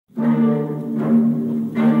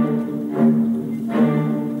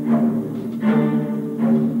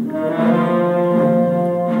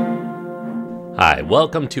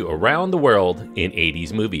welcome to Around the World in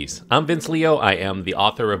 80s Movies. I'm Vince Leo. I am the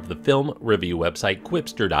author of the film review website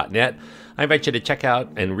Quipster.net. I invite you to check out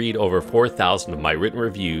and read over 4,000 of my written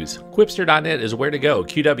reviews. Quipster.net is where to go,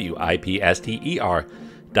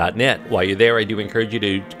 QWIPSTER.net. While you're there, I do encourage you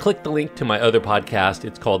to click the link to my other podcast.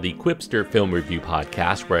 It's called the Quipster Film Review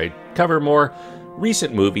Podcast, where I cover more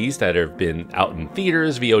recent movies that have been out in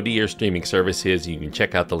theaters, VOD, or streaming services. You can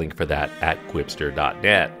check out the link for that at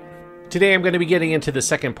Quipster.net. Today I'm going to be getting into the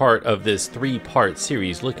second part of this three-part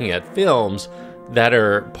series looking at films that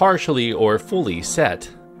are partially or fully set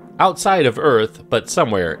outside of Earth, but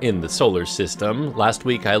somewhere in the solar system. Last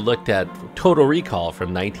week I looked at Total Recall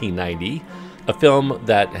from 1990, a film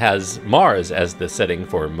that has Mars as the setting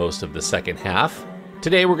for most of the second half.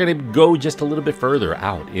 Today we're going to go just a little bit further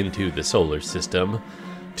out into the solar system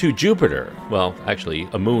to Jupiter. Well, actually,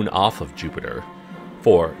 a moon off of Jupiter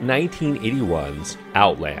for 1981's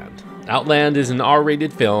Outland. Outland is an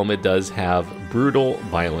R-rated film. It does have brutal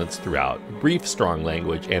violence throughout, brief, strong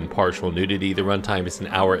language, and partial nudity. The runtime is an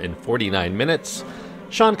hour and 49 minutes.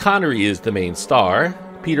 Sean Connery is the main star.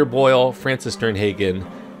 Peter Boyle, Francis Sternhagen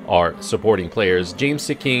are supporting players. James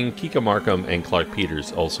Sikking, Kika Markham, and Clark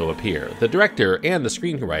Peters also appear. The director and the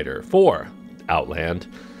screenwriter for Outland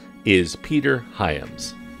is Peter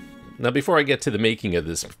Hyams. Now, before I get to the making of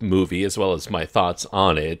this movie, as well as my thoughts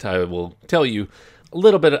on it, I will tell you a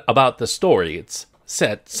little bit about the story. It's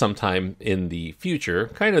set sometime in the future,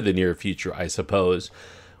 kind of the near future, I suppose.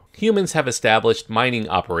 Humans have established mining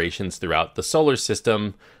operations throughout the solar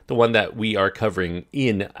system. The one that we are covering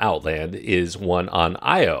in Outland is one on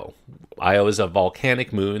Io. Io is a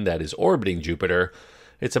volcanic moon that is orbiting Jupiter.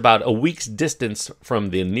 It's about a week's distance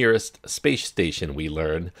from the nearest space station, we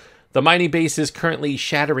learn. The mining base is currently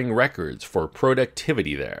shattering records for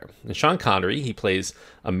productivity there. And Sean Connery, he plays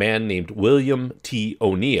a man named William T.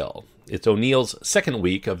 O'Neill. It's O'Neill's second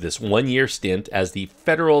week of this one-year stint as the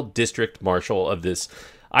federal district marshal of this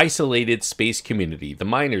isolated space community, the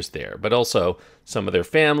miners there, but also some of their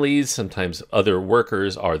families, sometimes other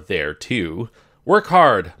workers are there too. Work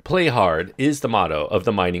hard, play hard is the motto of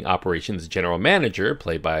the mining operations general manager,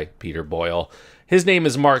 played by Peter Boyle. His name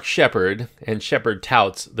is Mark Sheppard, and Sheppard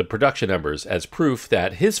touts the production numbers as proof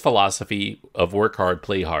that his philosophy of work hard,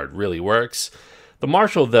 play hard really works. The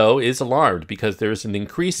marshal, though, is alarmed because there's an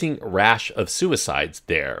increasing rash of suicides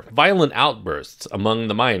there, violent outbursts among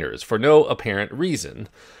the miners for no apparent reason.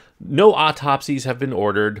 No autopsies have been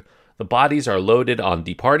ordered. The bodies are loaded on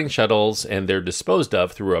departing shuttles, and they're disposed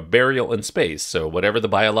of through a burial in space. So whatever the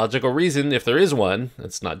biological reason, if there is one,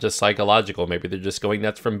 it's not just psychological. Maybe they're just going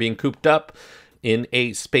nuts from being cooped up in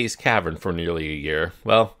a space cavern for nearly a year.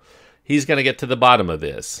 Well, he's going to get to the bottom of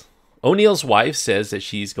this. O'Neill's wife says that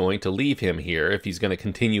she's going to leave him here if he's going to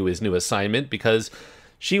continue his new assignment because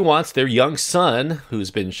she wants their young son, who's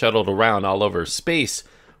been shuttled around all over space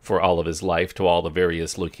for all of his life to all the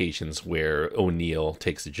various locations where O'Neill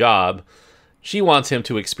takes a job. She wants him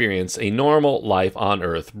to experience a normal life on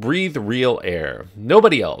Earth, breathe real air.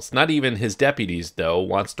 Nobody else, not even his deputies, though,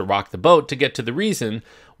 wants to rock the boat to get to the reason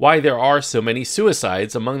why there are so many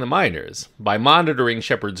suicides among the miners. By monitoring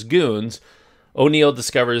Sheppard's goons, O'Neill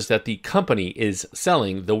discovers that the company is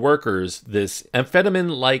selling the workers this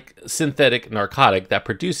amphetamine-like synthetic narcotic that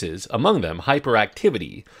produces, among them,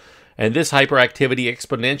 hyperactivity. And this hyperactivity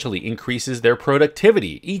exponentially increases their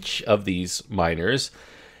productivity. Each of these miners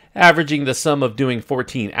averaging the sum of doing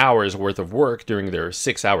 14 hours worth of work during their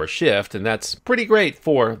 6-hour shift, and that's pretty great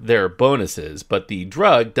for their bonuses, but the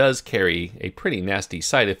drug does carry a pretty nasty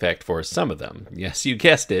side effect for some of them. Yes, you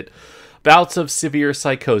guessed it. Bouts of severe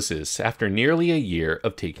psychosis after nearly a year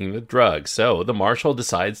of taking the drug. So the marshal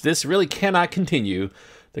decides this really cannot continue.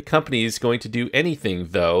 The company is going to do anything,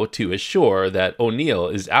 though, to assure that O'Neill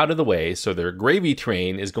is out of the way so their gravy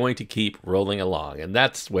train is going to keep rolling along. And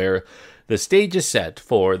that's where the stage is set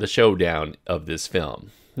for the showdown of this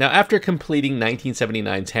film. Now, after completing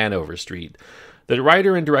 1979's Hanover Street, the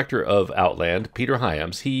writer and director of Outland, Peter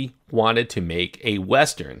Hyams, he wanted to make a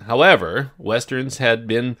Western. However, Westerns had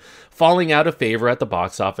been falling out of favor at the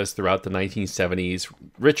box office throughout the 1970s.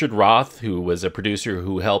 Richard Roth, who was a producer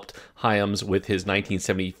who helped Hyams with his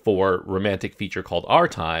 1974 romantic feature called Our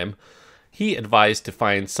Time, he advised to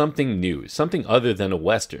find something new, something other than a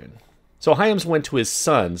Western. So Hyams went to his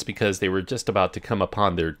sons because they were just about to come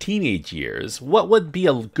upon their teenage years. What would be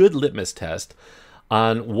a good litmus test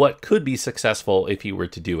on what could be successful if he were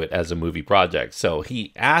to do it as a movie project? So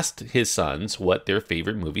he asked his sons what their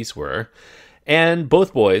favorite movies were, and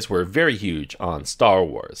both boys were very huge on Star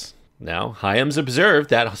Wars. Now, Hyams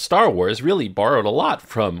observed that Star Wars really borrowed a lot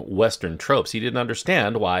from Western tropes. He didn't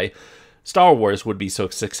understand why Star Wars would be so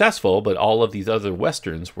successful, but all of these other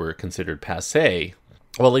westerns were considered passé.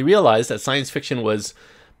 Well, he realized that science fiction was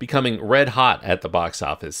becoming red hot at the box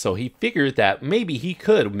office, so he figured that maybe he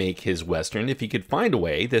could make his western if he could find a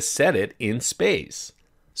way to set it in space.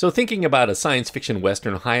 So thinking about a science fiction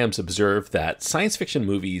western, Hyams observed that science fiction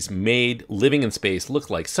movies made living in space look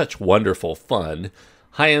like such wonderful fun.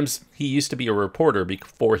 Hyams, he used to be a reporter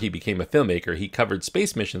before he became a filmmaker. He covered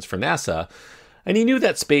space missions for NASA, and he knew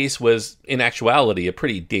that space was, in actuality, a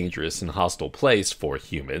pretty dangerous and hostile place for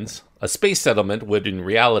humans. A space settlement would in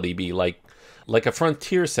reality be like a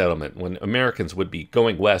frontier settlement when Americans would be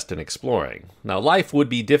going west and exploring. Now, life would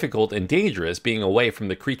be difficult and dangerous being away from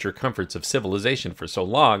the creature comforts of civilization for so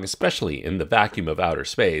long, especially in the vacuum of outer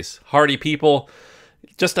space. Hardy people,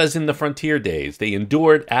 just as in the frontier days, they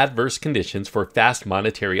endured adverse conditions for fast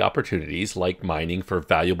monetary opportunities like mining for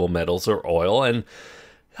valuable metals or oil, and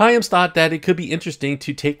Hyams thought that it could be interesting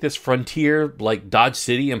to take this frontier like Dodge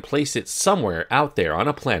City and place it somewhere out there on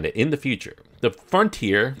a planet in the future. The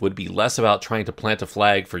frontier would be less about trying to plant a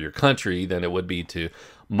flag for your country than it would be to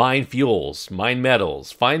mine fuels, mine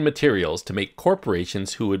metals, find materials to make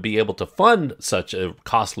corporations who would be able to fund such a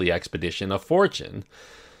costly expedition a fortune.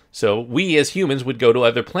 So we as humans would go to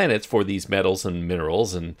other planets for these metals and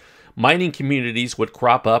minerals, and mining communities would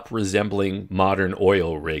crop up resembling modern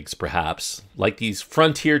oil rigs, perhaps. Like these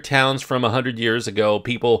frontier towns from 100 years ago,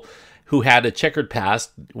 people who had a checkered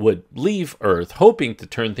past would leave Earth hoping to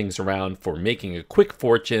turn things around for making a quick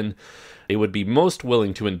fortune. They would be most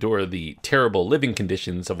willing to endure the terrible living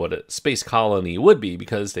conditions of what a space colony would be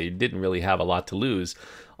because they didn't really have a lot to lose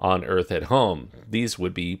on Earth at home. These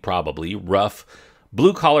would be probably rough,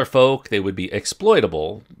 blue-collar folk. They would be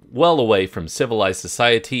exploitable, well away from civilized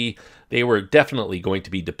society. They were definitely going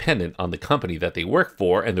to be dependent on the company that they work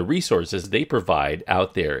for and the resources they provide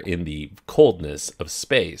out there in the coldness of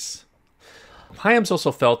space. Hyams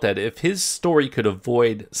also felt that if his story could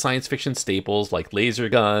avoid science fiction staples like laser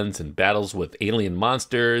guns and battles with alien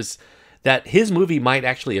monsters, that his movie might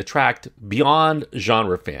actually attract beyond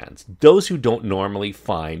genre fans. Those who don't normally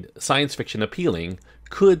find science fiction appealing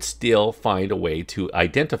could still find a way to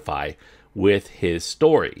identify with his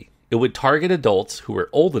story. It would target adults who were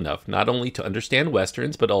old enough not only to understand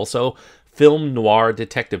westerns, but also film noir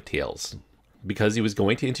detective tales, because he was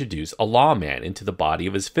going to introduce a lawman into the body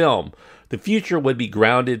of his film. The future would be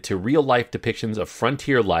grounded to real-life depictions of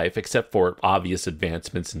frontier life, except for obvious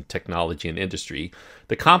advancements in technology and industry.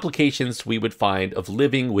 The complications we would find of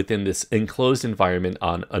living within this enclosed environment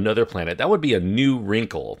on another planet, that would be a new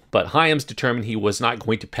wrinkle. But Hyams determined he was not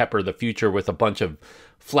going to pepper the future with a bunch of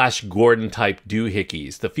Flash Gordon-type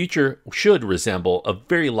doohickeys. The future should resemble a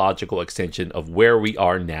very logical extension of where we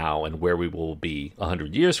are now and where we will be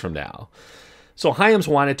 100 years from now. So Hyams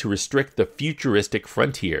wanted to restrict the futuristic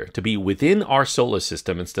frontier to be within our solar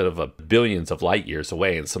system instead of billions of light years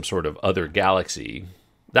away in some sort of other galaxy.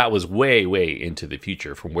 That was way, way into the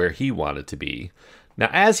future from where he wanted to be. Now,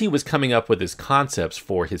 as he was coming up with his concepts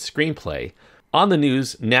for his screenplay, on the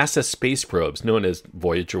news, NASA space probes, known as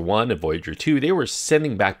Voyager 1 and Voyager 2, they were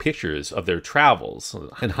sending back pictures of their travels.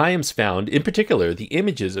 And Hyams found, in particular, the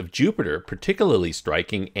images of Jupiter particularly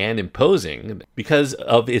striking and imposing. Because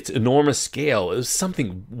of its enormous scale, it was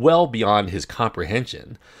something well beyond his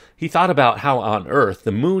comprehension. He thought about how on Earth,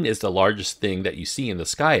 the moon is the largest thing that you see in the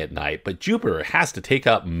sky at night, but Jupiter has to take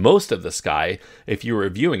up most of the sky if you were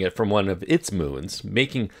viewing it from one of its moons,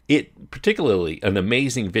 making it particularly an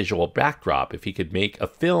amazing visual backdrop if he could make a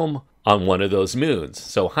film on one of those moons.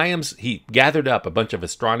 So Hyams, he gathered up a bunch of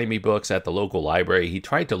astronomy books at the local library. He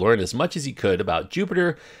tried to learn as much as he could about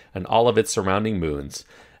Jupiter and all of its surrounding moons.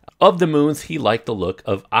 Of the moons, he liked the look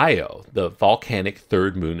of Io, the volcanic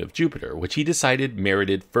third moon of Jupiter, which he decided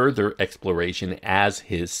merited further exploration as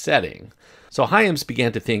his setting. So Hyams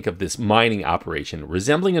began to think of this mining operation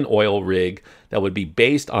resembling an oil rig that would be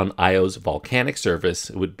based on Io's volcanic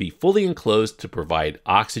surface. It would be fully enclosed to provide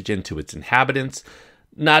oxygen to its inhabitants.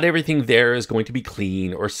 Not everything there is going to be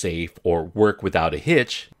clean or safe or work without a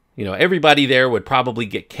hitch. You know, everybody there would probably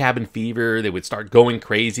get cabin fever. They would start going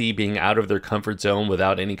crazy, being out of their comfort zone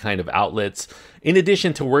without any kind of outlets. In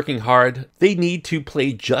addition to working hard, they need to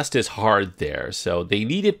play just as hard there. So they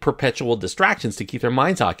needed perpetual distractions to keep their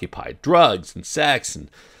minds occupied. Drugs and sex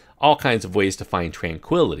and all kinds of ways to find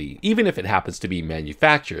tranquility. Even if it happens to be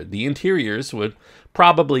manufactured, the interiors would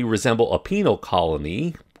probably resemble a penal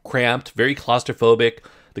colony, cramped, very claustrophobic.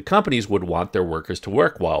 The companies would want their workers to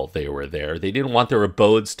work while they were there. They didn't want their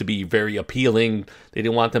abodes to be very appealing. They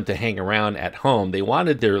didn't want them to hang around at home. They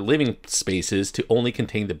wanted their living spaces to only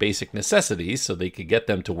contain the basic necessities so they could get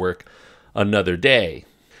them to work another day.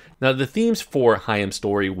 Now, the themes for Hyams'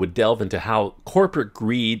 story would delve into how corporate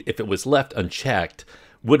greed, if it was left unchecked,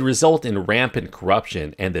 would result in rampant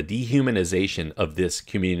corruption and the dehumanization of this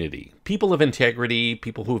community. People of integrity,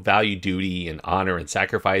 people who value duty and honor and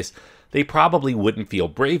sacrifice, they probably wouldn't feel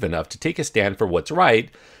brave enough to take a stand for what's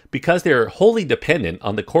right because they're wholly dependent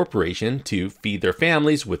on the corporation to feed their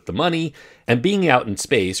families with the money, and being out in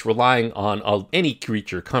space, relying on any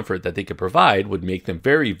creature comfort that they could provide would make them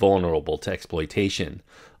very vulnerable to exploitation.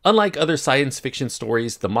 Unlike other science fiction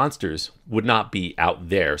stories, the monsters would not be out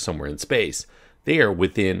there somewhere in space. They are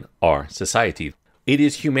within our society. It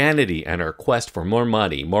is humanity and our quest for more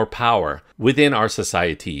money, more power within our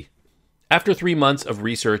society. After 3 months of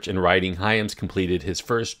research and writing, Hyams completed his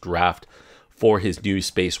first draft for his new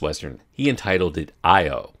space western. He entitled it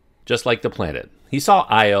Io, just like the planet. He saw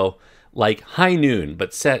Io like High Noon,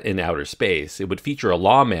 but set in outer space. It would feature a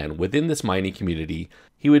lawman within this mining community.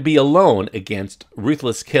 He would be alone against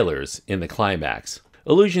ruthless killers in the climax.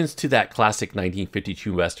 Allusions to that classic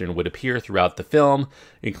 1952 Western would appear throughout the film,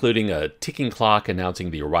 including a ticking clock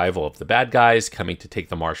announcing the arrival of the bad guys coming to take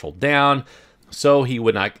the marshal down, so he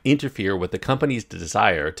would not interfere with the company's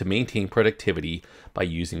desire to maintain productivity by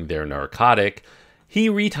using their narcotic. He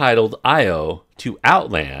retitled Io to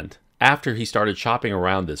Outland after he started shopping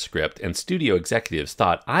around this script, and studio executives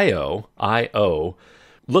thought I.O.,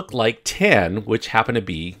 looked like 10, which happened to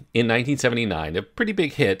be, in 1979, a pretty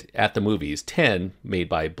big hit at the movies. 10, made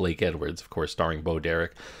by Blake Edwards, of course, starring Bo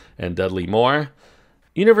Derek and Dudley Moore.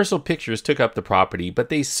 Universal Pictures took up the property, but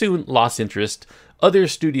they soon lost interest. Other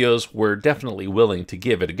studios were definitely willing to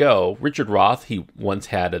give it a go. Richard Roth, he once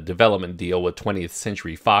had a development deal with 20th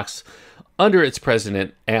Century Fox under its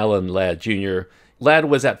president, Alan Ladd Jr. Ladd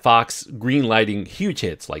was at Fox greenlighting huge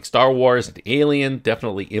hits like Star Wars and Alien,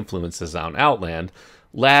 definitely influences on Outland.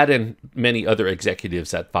 Ladd and many other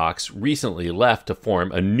executives at Fox recently left to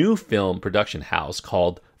form a new film production house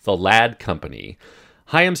called The Ladd Company.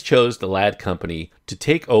 Hyams chose The Ladd Company to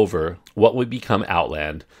take over what would become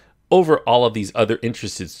Outland over all of these other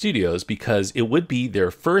interested studios because it would be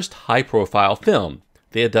their first high-profile film.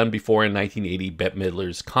 They had done before in 1980 Bette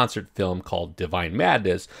Midler's concert film called Divine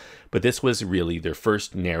Madness, but this was really their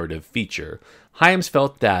first narrative feature. Hyams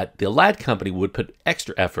felt that the Ladd Company would put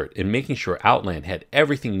extra effort in making sure Outland had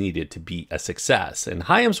everything needed to be a success. And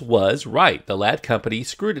Hyams was right. The Ladd Company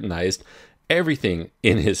scrutinized everything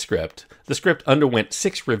in his script. The script underwent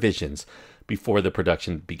 6 revisions before the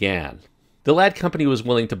production began. The Ladd Company was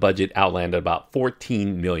willing to budget Outland at about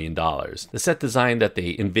 $14 million. The set design that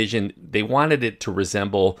they envisioned, they wanted it to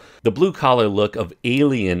resemble the blue-collar look of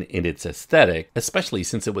Alien in its aesthetic, especially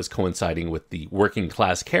since it was coinciding with the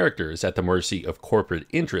working-class characters at the mercy of corporate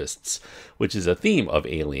interests, which is a theme of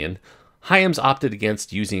Alien. Hyams opted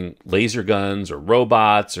against using laser guns or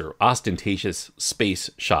robots or ostentatious space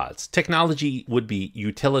shots. Technology would be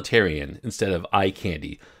utilitarian instead of eye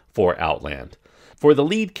candy for Outland. For the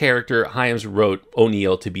lead character, Hyams wrote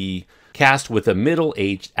O'Neill to be cast with a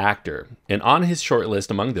middle-aged actor, and on his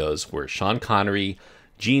shortlist among those were Sean Connery,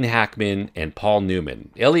 Gene Hackman, and Paul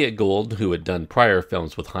Newman. Elliot Gould, who had done prior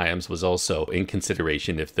films with Hyams, was also in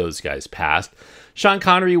consideration if those guys passed. Sean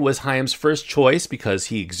Connery was Hyams' first choice because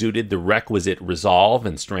he exuded the requisite resolve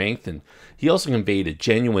and strength, and he also conveyed a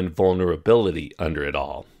genuine vulnerability under it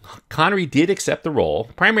all. Connery did accept the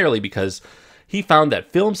role, primarily because he found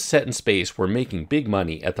that films set in space were making big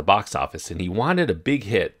money at the box office, and he wanted a big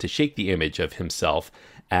hit to shake the image of himself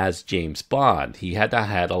as James Bond. He had not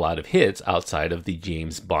had a lot of hits outside of the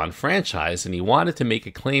James Bond franchise, and he wanted to make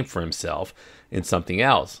a claim for himself in something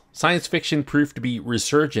else. Science fiction proved to be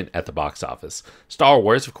resurgent at the box office. Star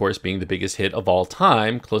Wars, of course, being the biggest hit of all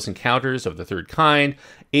time. Close Encounters of the Third Kind,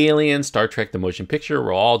 Alien, Star Trek the Motion Picture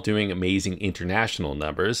were all doing amazing international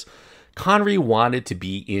numbers. Connery wanted to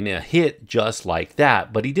be in a hit just like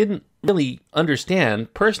that, but he didn't really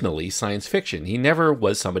understand personally science fiction. He never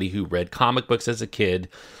was somebody who read comic books as a kid.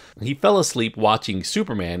 He fell asleep watching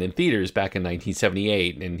Superman in theaters back in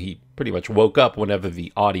 1978, and he pretty much woke up whenever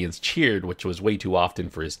the audience cheered, which was way too often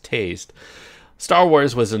for his taste. Star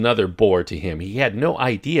Wars was another bore to him. He had no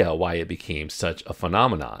idea why it became such a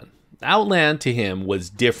phenomenon. Outland to him was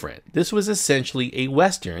different. This was essentially a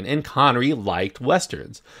Western, and Connery liked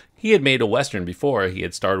Westerns. He had made a Western before. He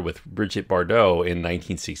had starred with Brigitte Bardot in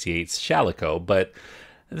 1968's Shalako, but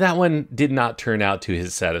that one did not turn out to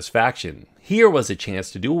his satisfaction. Here was a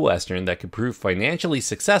chance to do a Western that could prove financially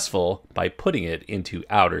successful by putting it into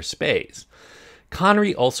outer space.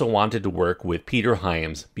 Connery also wanted to work with Peter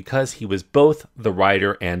Hyams because he was both the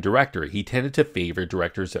writer and director. He tended to favor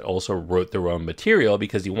directors that also wrote their own material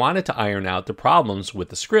because he wanted to iron out the problems with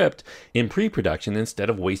the script in pre-production instead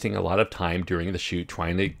of wasting a lot of time during the shoot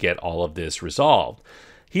trying to get all of this resolved.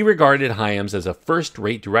 He regarded Hyams as a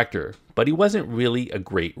first-rate director, but he wasn't really a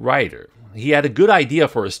great writer. He had a good idea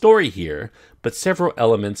for a story here, but several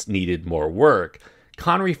elements needed more work.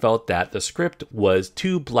 Connery felt that the script was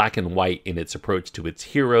too black and white in its approach to its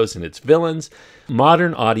heroes and its villains.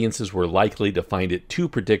 Modern audiences were likely to find it too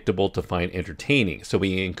predictable to find entertaining, so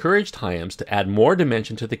he encouraged Hyams to add more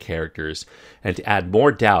dimension to the characters and to add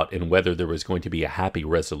more doubt in whether there was going to be a happy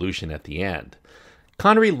resolution at the end.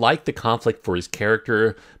 Connery liked the conflict for his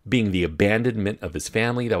character being the abandonment of his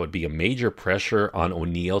family. That would be a major pressure on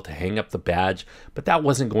O'Neill to hang up the badge, but that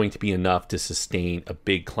wasn't going to be enough to sustain a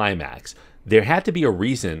big climax. There had to be a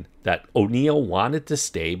reason that O'Neill wanted to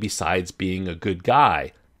stay besides being a good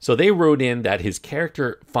guy. So they wrote in that his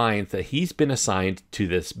character finds that he's been assigned to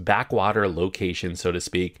this backwater location, so to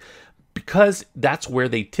speak, because that's where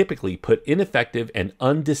they typically put ineffective and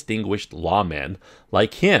undistinguished lawmen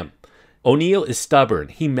like him. O'Neill is stubborn.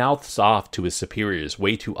 He mouths off to his superiors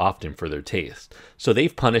way too often for their taste. So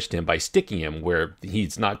they've punished him by sticking him where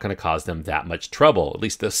he's not going to cause them that much trouble, at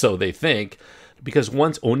least so they think. Because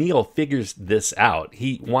once O'Neill figures this out,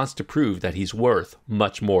 he wants to prove that he's worth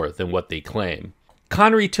much more than what they claim.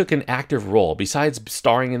 Connery took an active role. Besides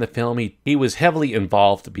starring in the film, he was heavily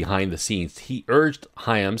involved behind the scenes. He urged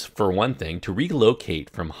Hyams, for one thing, to relocate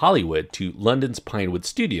from Hollywood to London's Pinewood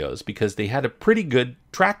Studios because they had a pretty good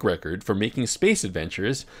track record for making space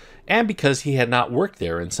adventures, and because he had not worked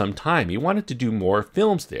there in some time. He wanted to do more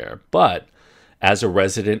films there, but as a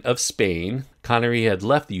resident of Spain, Connery had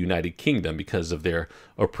left the United Kingdom because of their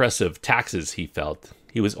oppressive taxes, he felt.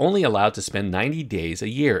 He was only allowed to spend 90 days a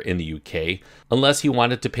year in the UK unless he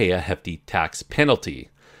wanted to pay a hefty tax penalty.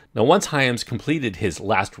 Now, once Hyams completed his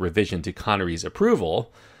last revision to Connery's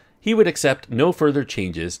approval, he would accept no further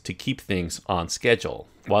changes to keep things on schedule.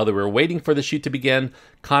 While they were waiting for the shoot to begin,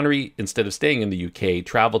 Connery, instead of staying in the UK,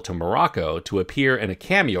 traveled to Morocco to appear in a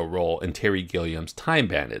cameo role in Terry Gilliam's Time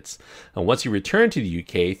Bandits. And once he returned to the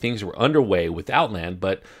UK, things were underway with Outland,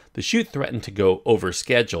 but the shoot threatened to go over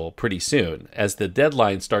schedule pretty soon. As the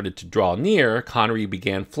deadline started to draw near, Connery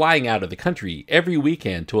began flying out of the country every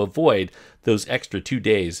weekend to avoid those extra 2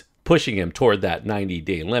 days, pushing him toward that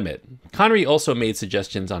 90-day limit. Connery also made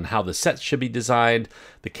suggestions on how the sets should be designed,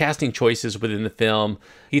 the casting choices within the film.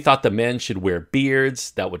 He thought the men should wear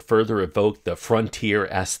beards that would further evoke the frontier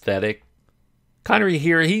aesthetic. Connery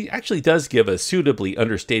here, he actually does give a suitably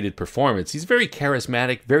understated performance. He's very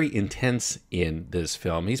charismatic, very intense in this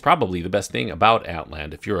film. He's probably the best thing about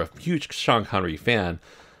Outland. If you're a huge Sean Connery fan,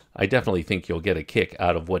 I definitely think you'll get a kick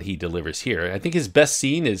out of what he delivers here. I think his best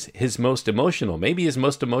scene is his most emotional, maybe his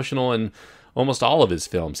most emotional in almost all of his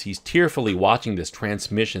films. He's tearfully watching this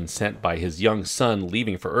transmission sent by his young son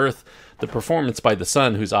leaving for Earth. The performance by the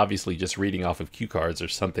son, who's obviously just reading off of cue cards or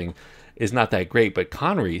something, is not that great, but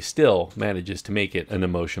Connery still manages to make it an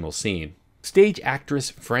emotional scene. Stage actress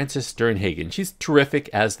Frances Sternhagen, she's terrific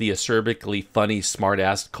as the acerbically funny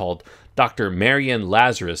smartass called Dr. Marion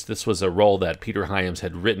Lazarus. This was a role that Peter Hyams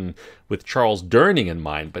had written with Charles Durning in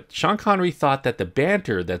mind, but Sean Connery thought that the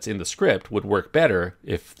banter that's in the script would work better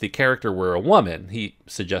if the character were a woman. He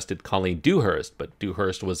suggested Colleen Dewhurst, but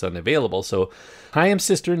Dewhurst was unavailable, so Hyams'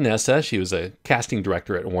 sister Nessa, she was a casting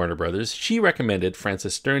director at Warner Brothers, she recommended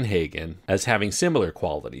Frances Sternhagen as having similar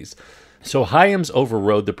qualities. So Hyams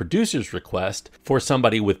overrode the producer's request for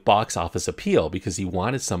somebody with box office appeal because he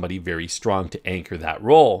wanted somebody very strong to anchor that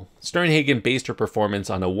role. Sternhagen based her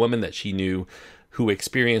performance on a woman that she knew who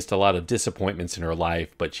experienced a lot of disappointments in her life,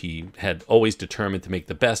 but she had always determined to make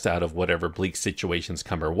the best out of whatever bleak situations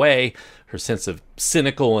come her way. Her sense of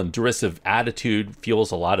cynical and derisive attitude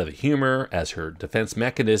fuels a lot of the humor as her defense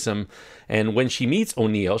mechanism. And when she meets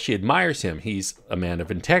O'Neill, she admires him. He's a man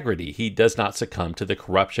of integrity. He does not succumb to the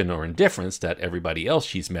corruption or indifference that everybody else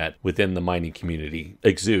she's met within the mining community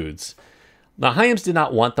exudes. Now, Hyams did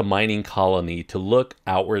not want the mining colony to look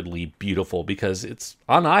outwardly beautiful because it's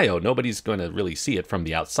on Io. Nobody's going to really see it from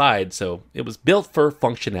the outside, so it was built for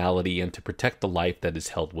functionality and to protect the life that is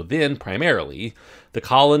held within primarily. The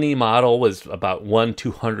colony model was about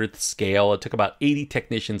 1/200th scale. It took about 80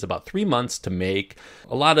 technicians about 3 months to make.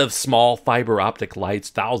 A lot of small fiber optic lights,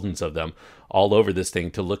 thousands of them, all over this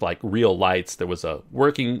thing to look like real lights. There was a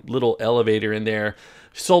working little elevator in there,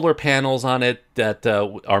 solar panels on it that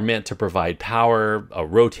are meant to provide power, a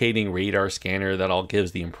rotating radar scanner that all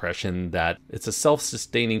gives the impression that it's a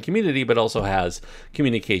self-sustaining community but also has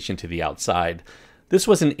communication to the outside. This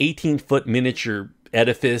was an 18-foot miniature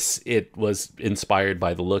edifice. It was inspired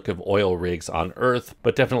by the look of oil rigs on Earth,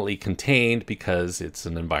 but definitely contained because it's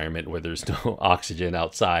an environment where there's no oxygen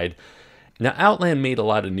outside. Now, Outland made a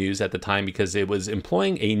lot of news at the time because it was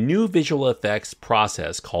employing a new visual effects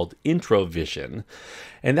process called introvision.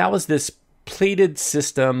 And that was this plated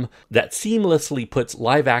system that seamlessly puts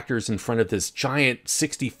live actors in front of this giant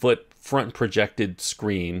 60-foot front projected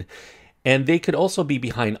screen. And they could also be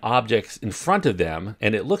behind objects in front of them,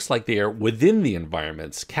 and it looks like they are within the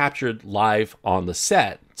environments, captured live on the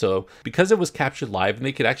set. So because it was captured live and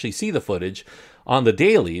they could actually see the footage on the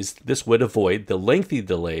dailies, this would avoid the lengthy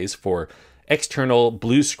delays for external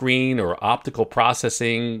blue screen or optical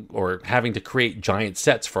processing or having to create giant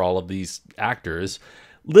sets for all of these actors.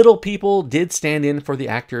 Little people did stand in for the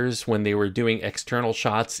actors when they were doing external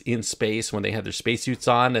shots in space when they had their spacesuits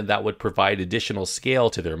on, and that would provide additional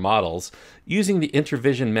scale to their models. Using the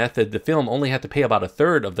introvision method, the film only had to pay about a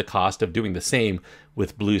third of the cost of doing the same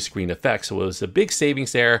with blue screen effects, so it was a big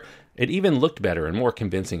savings there. It even looked better and more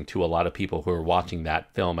convincing to a lot of people who were watching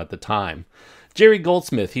that film at the time. Jerry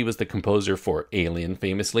Goldsmith, he was the composer for Alien,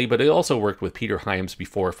 famously, but he also worked with Peter Hyams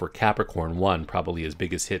before for Capricorn 1, probably his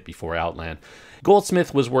biggest hit before Outland.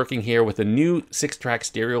 Goldsmith was working here with a new 6-track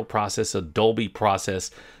stereo process, a Dolby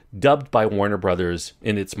process, dubbed by Warner Brothers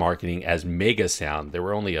in its marketing as Mega Sound. There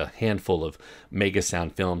were only a handful of Mega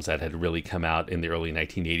Sound films that had really come out in the early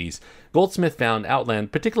 1980s. Goldsmith found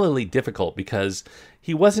Outland particularly difficult because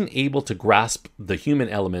he wasn't able to grasp the human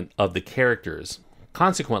element of the characters.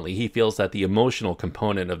 Consequently, he feels that the emotional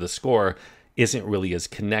component of the score isn't really as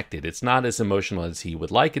connected. It's not as emotional as he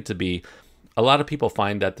would like it to be. A lot of people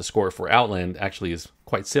find that the score for Outland actually is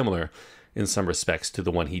quite similar in some respects to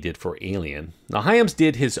the one he did for Alien. Now, Hyams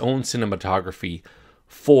did his own cinematography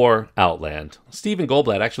for Outland. Stephen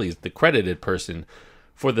Goldblatt actually is the credited person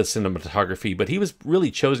for the cinematography, but he was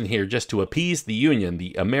really chosen here just to appease the union,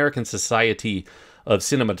 the American Society of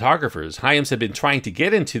Cinematographers. Hyams had been trying to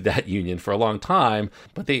get into that union for a long time,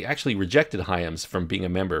 but they actually rejected Hyams from being a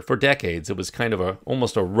member for decades. It was kind of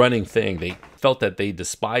almost a running thing. They felt that they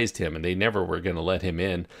despised him and they never were going to let him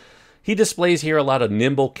in. He displays here a lot of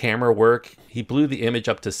nimble camera work. He blew the image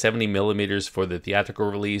up to 70 millimeters for the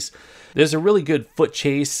theatrical release. There's a really good foot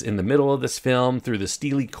chase in the middle of this film through the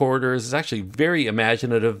steely corridors. It's actually very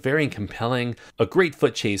imaginative, very compelling. A great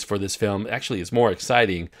foot chase for this film actually is more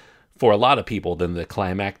exciting for a lot of people than the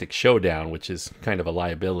climactic showdown, which is kind of a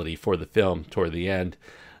liability for the film toward the end.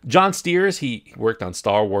 John Steers, he worked on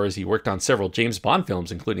Star Wars. He worked on several James Bond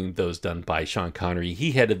films, including those done by Sean Connery.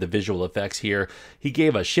 He headed the visual effects here. He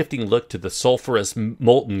gave a shifting look to the sulfurous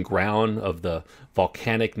molten ground of the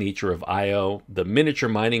volcanic nature of Io. The miniature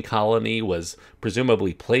mining colony was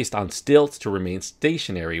presumably placed on stilts to remain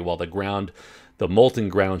stationary while the molten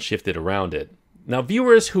ground shifted around it. Now,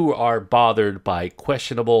 viewers who are bothered by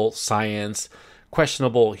questionable science,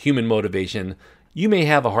 questionable human motivation, you may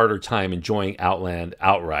have a harder time enjoying Outland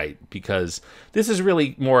outright because this is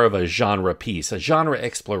really more of a genre piece, a genre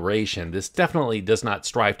exploration. This definitely does not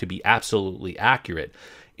strive to be absolutely accurate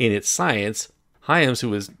in its science. Hyams, who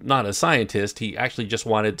was not a scientist, he actually just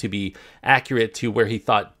wanted to be accurate to where he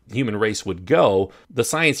thought human race would go. The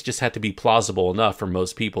science just had to be plausible enough for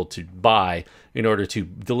most people to buy in order to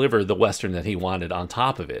deliver the Western that he wanted on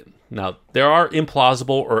top of it. Now, there are implausible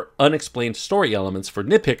or unexplained story elements for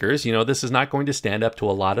nitpickers. You know, this is not going to stand up to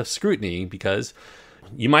a lot of scrutiny because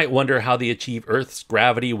you might wonder how they achieve Earth's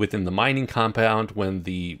gravity within the mining compound when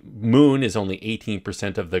the moon is only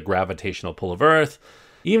 18% of the gravitational pull of Earth.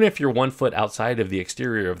 Even if you're 1 foot outside of the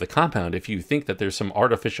exterior of the compound, if you think that there's some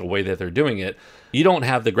artificial way that they're doing it, you don't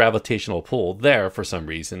have the gravitational pull there for some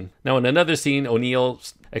reason. Now, in another scene, O'Neill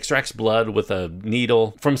extracts blood with a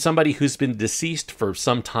needle from somebody who's been deceased for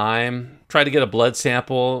some time. Try to get a blood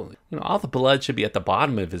sample. You know, all the blood should be at the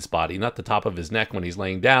bottom of his body, not the top of his neck when he's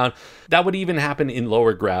laying down. That would even happen in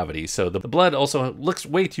lower gravity. So the blood also looks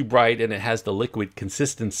way too bright, and it has the liquid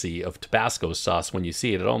consistency of Tabasco sauce when you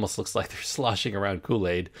see it. It almost looks like they're sloshing around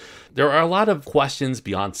Kool-Aid. There are a lot of questions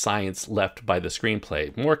beyond science left by the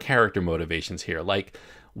screenplay. More character motivations here, like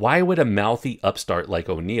why would a mouthy upstart like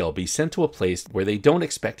O'Neill be sent to a place where they don't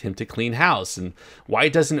expect him to clean house? And why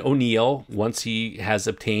doesn't O'Neill, once he has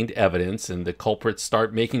obtained evidence and the culprits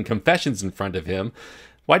start making confessions in front of him,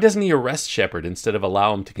 why doesn't he arrest Sheppard instead of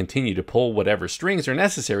allow him to continue to pull whatever strings are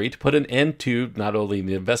necessary to put an end to not only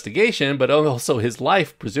the investigation, but also his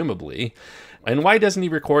life, presumably? And why doesn't he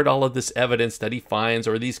record all of this evidence that he finds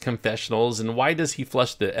or these confessionals? And why does he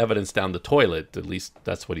flush the evidence down the toilet? At least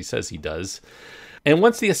that's what he says he does. And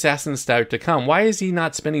once the assassins start to come, why is he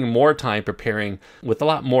not spending more time preparing with a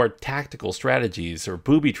lot more tactical strategies or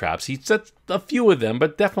booby traps? He sets a few of them,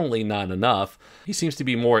 but definitely not enough. He seems to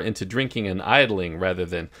be more into drinking and idling rather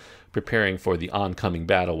than preparing for the oncoming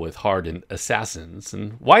battle with hardened assassins.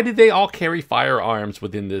 And why did they all carry firearms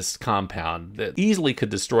within this compound that easily could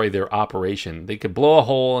destroy their operation? They could blow a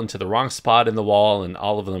hole into the wrong spot in the wall and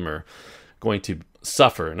all of them are going to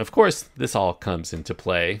suffer. And of course, this all comes into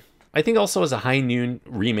play. I think also as a High Noon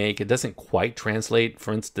remake, it doesn't quite translate.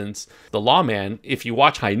 For instance, the lawman, if you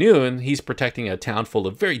watch High Noon, he's protecting a town full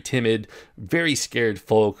of very timid, very scared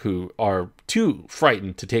folk who are too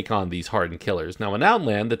frightened to take on these hardened killers. Now in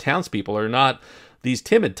Outland, the townspeople are not these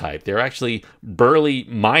timid type. They're actually burly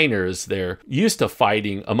miners. They're used to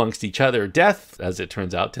fighting amongst each other. Death, as it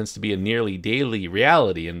turns out, tends to be a nearly daily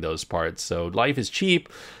reality in those parts. So life is cheap.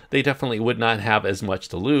 They definitely would not have as much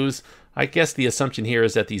to lose. I guess the assumption here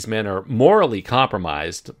is that these men are morally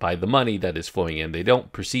compromised by the money that is flowing in. They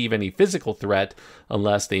don't perceive any physical threat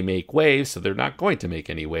unless they make waves, so they're not going to make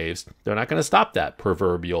any waves. They're not going to stop that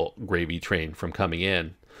proverbial gravy train from coming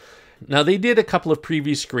in. Now, they did a couple of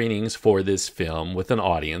preview screenings for this film with an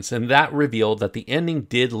audience, and that revealed that the ending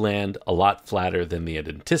did land a lot flatter than they had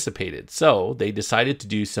anticipated. So they decided to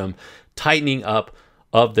do some tightening up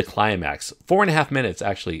of the climax. 4.5 minutes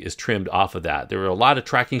actually is trimmed off of that. There were a lot of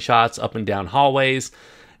tracking shots up and down hallways.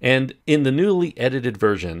 And in the newly edited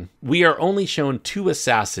version, we are only shown 2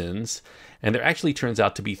 assassins, and there actually turns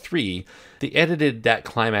out to be 3. They edited that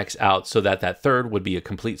climax out so that that third would be a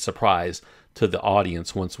complete surprise to the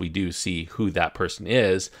audience once we do see who that person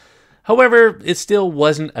is. However, it still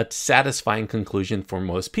wasn't a satisfying conclusion for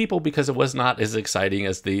most people because it was not as exciting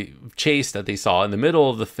as the chase that they saw in the middle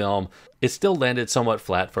of the film. It still landed somewhat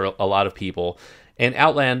flat for a lot of people, and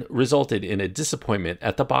Outland resulted in a disappointment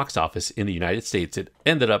at the box office in the United States. It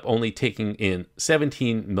ended up only taking in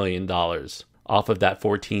 $17 million off of that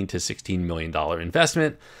 $14 to $16 million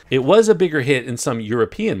investment. It was a bigger hit in some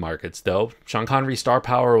European markets, though. Sean Connery's star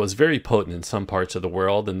power was very potent in some parts of the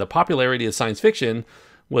world, and the popularity of science fiction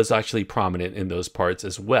was actually prominent in those parts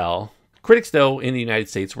as well. Critics, though, in the United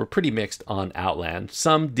States were pretty mixed on Outland.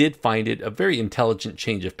 Some did find it a very intelligent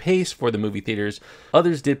change of pace for the movie theaters.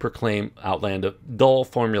 Others did proclaim Outland a dull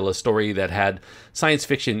formula story that had science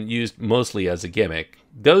fiction used mostly as a gimmick.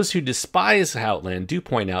 Those who despise Outland do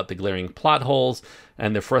point out the glaring plot holes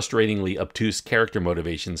and the frustratingly obtuse character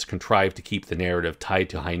motivations contrived to keep the narrative tied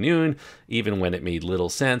to High Noon, even when it made little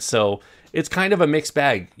sense. So it's kind of a mixed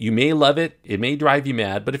bag. You may love it, it may drive you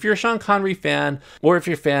mad, but if you're a Sean Connery fan, or if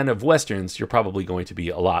you're a fan of Westerns, you're probably going to be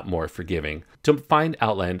a lot more forgiving to find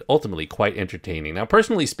Outland ultimately quite entertaining. Now,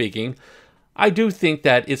 personally speaking, I do think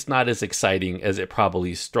that it's not as exciting as it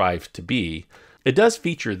probably strived to be. It does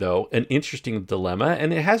feature, though, an interesting dilemma,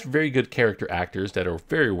 and it has very good character actors that are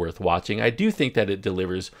very worth watching. I do think that it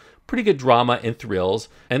delivers pretty good drama and thrills,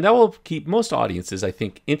 and that will keep most audiences, I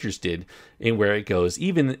think, interested in where it goes,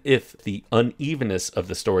 even if the unevenness of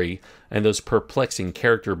the story and those perplexing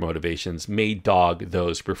character motivations may dog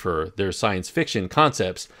those who prefer their science fiction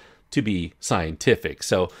concepts to be scientific.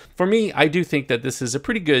 So for me, I do think that this is a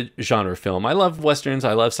pretty good genre film. I love Westerns,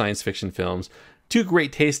 I love science fiction films. 2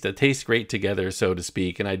 great tastes that taste great together, so to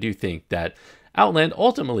speak, and I do think that Outland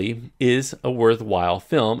ultimately is a worthwhile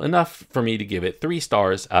film, enough for me to give it 3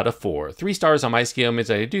 stars out of 4. 3 stars on my scale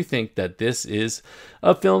means I do think that this is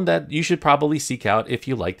a film that you should probably seek out if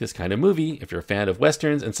you like this kind of movie. If you're a fan of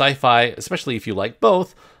Westerns and sci-fi, especially if you like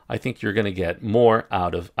both, I think you're going to get more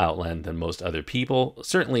out of Outland than most other people.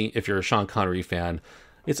 Certainly, if you're a Sean Connery fan,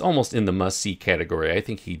 it's almost in the must-see category. I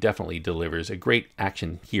think he definitely delivers a great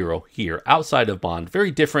action hero here outside of Bond.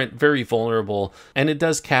 Very different, very vulnerable, and it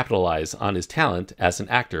does capitalize on his talent as an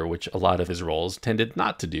actor, which a lot of his roles tended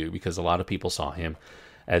not to do because a lot of people saw him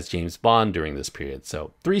as James Bond during this period.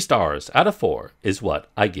 So 3 stars out of 4 is what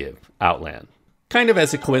I give Outland. Kind of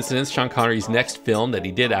as a coincidence, Sean Connery's next film that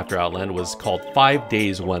he did after Outland was called 5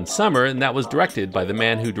 Days, One Summer, and that was directed by the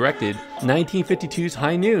man who directed 1952's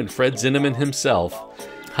High Noon, Fred Zinnemann himself.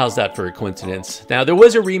 How's that for a coincidence? Now, there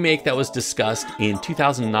was a remake that was discussed in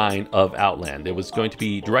 2009 of Outland. It was going to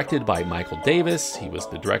be directed by Michael Davis. He was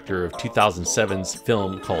the director of 2007's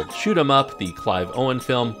film called Shoot 'Em Up, the Clive Owen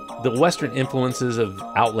film. The Western influences of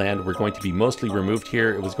Outland were going to be mostly removed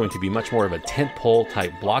here. It was going to be much more of a tentpole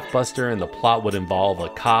type blockbuster, and the plot would involve a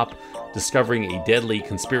cop discovering a deadly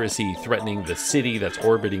conspiracy threatening the city that's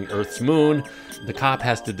orbiting Earth's moon. The cop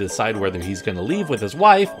has to decide whether he's going to leave with his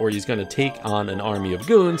wife or he's going to take on an army of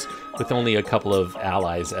goons with only a couple of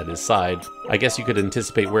allies at his side. I guess you could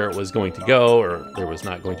anticipate where it was going to go, or there was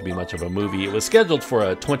not going to be much of a movie. It was scheduled for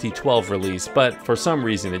a 2012 release, but for some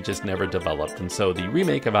reason it just never developed, and so the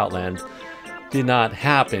remake of Outland did not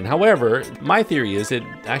happen. However, my theory is it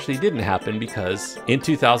actually didn't happen because in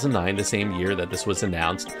 2009, the same year that this was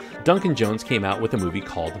announced, Duncan Jones came out with a movie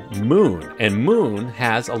called Moon. And Moon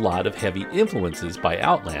has a lot of heavy influences by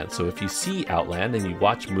Outland. So if you see Outland and you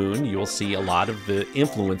watch Moon, you'll see a lot of the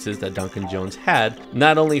influences that Duncan Jones had,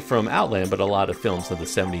 not only from Outland, but a lot of films of the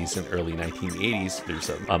 70s and early 1980s. There's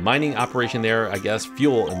a mining operation there, I guess,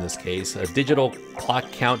 fuel in this case, a digital clock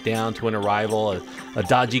countdown to an arrival, a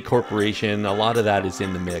dodgy corporation, a lot of that is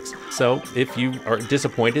in the mix. So if you are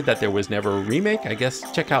disappointed that there was never a remake, I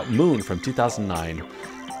guess check out Moon from 2009.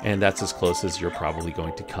 And that's as close as you're probably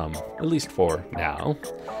going to come, at least for now.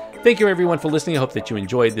 Thank you everyone for listening. I hope that you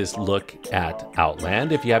enjoyed this look at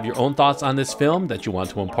Outland. If you have your own thoughts on this film that you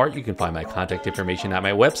want to impart, you can find my contact information at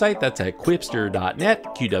my website. That's at quipster.net,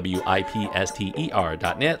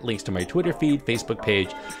 QWIPSTER.net. Links to my Twitter feed, Facebook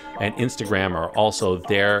page, and Instagram are also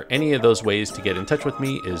there. Any of those ways to get in touch with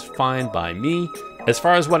me is fine by me. As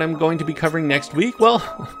far as what I'm going to be covering next week,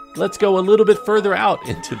 well, let's go a little bit further out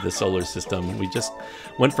into the solar system. We just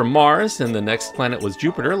went from Mars, and the next planet was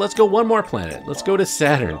Jupiter. Let's go one more planet. Let's go to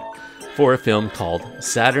Saturn for a film called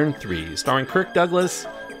Saturn III, starring Kirk Douglas,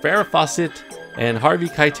 Farrah Fawcett, and Harvey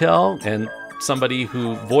Keitel, and somebody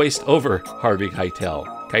who voiced over Harvey Keitel.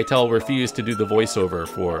 Keitel refused to do the voiceover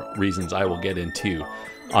for reasons I will get into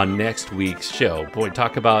on next week's show. Boy,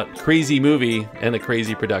 talk about crazy movie and a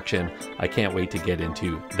crazy production. I can't wait to get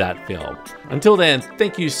into that film. Until then,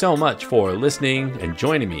 thank you so much for listening and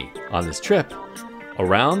joining me on this trip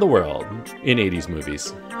around the world in 80s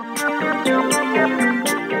movies.